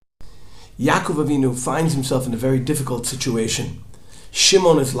Yaakov Avinu finds himself in a very difficult situation.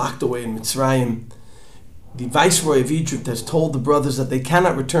 Shimon is locked away in Mitzrayim. The viceroy of Egypt has told the brothers that they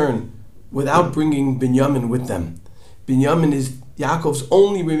cannot return without bringing Binyamin with them. Binyamin is Yaakov's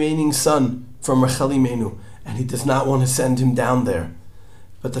only remaining son from Rachel Imenu, and he does not want to send him down there.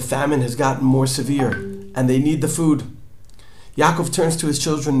 But the famine has gotten more severe, and they need the food. Yaakov turns to his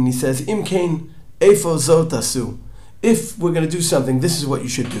children and he says, Im kain, eifo zot asu. If we're going to do something, this is what you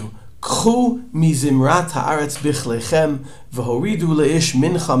should do. K'chu mizimrat haaretz bichlechem, v'horidu leish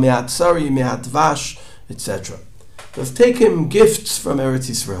mincha me'at sari me'at vash, etc. Let's take him gifts from Eretz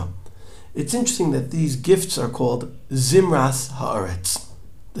Yisrael. It's interesting that these gifts are called Zimras Haaretz,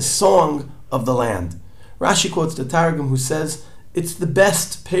 the song of the land. Rashi quotes the Targum who says, it's the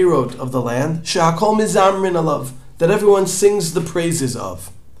best peyrot of the land, she'akol mizamrin alav, that everyone sings the praises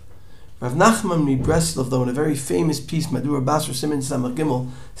of. Rav Nachman Breslev, though, in a very famous piece, Madur Basra Siman Samach Gimel,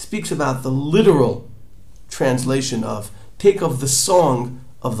 speaks about the literal translation of take of the song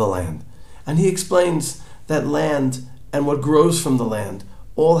of the land. And he explains that land and what grows from the land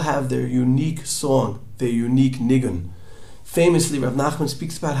all have their unique song, their unique nigun. Famously, Rav Nachman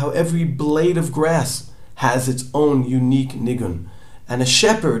speaks about how every blade of grass has its own unique nigun. And a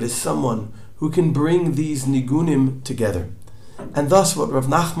shepherd is someone who can bring these nigunim together. And thus what Rav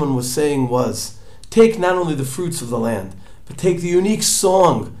Nachman was saying was, take not only the fruits of the land, but take the unique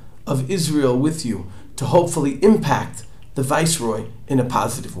song of Israel with you to hopefully impact the viceroy in a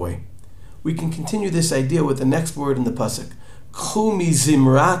positive way. We can continue this idea with the next word in the pasuk. K'chu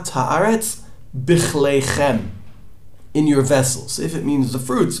mizimrat haaretz bichlechem. In your vessels. If it means the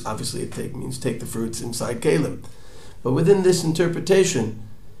fruits, obviously it means take the fruits inside Kalim. But within this interpretation,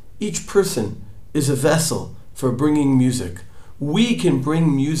 each person is a vessel for bringing music. We can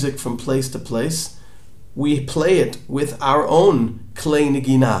bring music from place to place. We play it with our own klei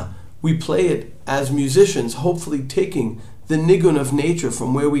nigina. We play it as musicians, hopefully taking the nigun of nature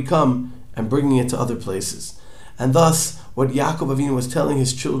from where we come and bringing it to other places. And thus, what Yaakov Avinu was telling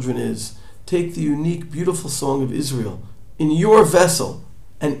his children is, take the unique, beautiful song of Israel in your vessel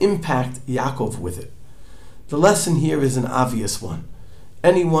and impact Yaakov with it. The lesson here is an obvious one.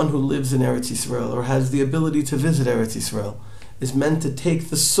 Anyone who lives in Eretz Yisrael or has the ability to visit Eretz Yisrael is meant to take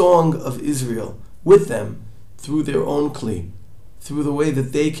the song of Israel with them through their own kli, through the way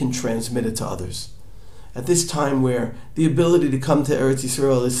that they can transmit it to others. At this time where the ability to come to Eretz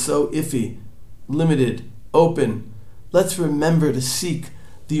Yisrael is so iffy, limited, open, let's remember to seek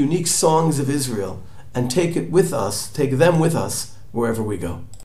the unique songs of Israel and take them with us wherever we go.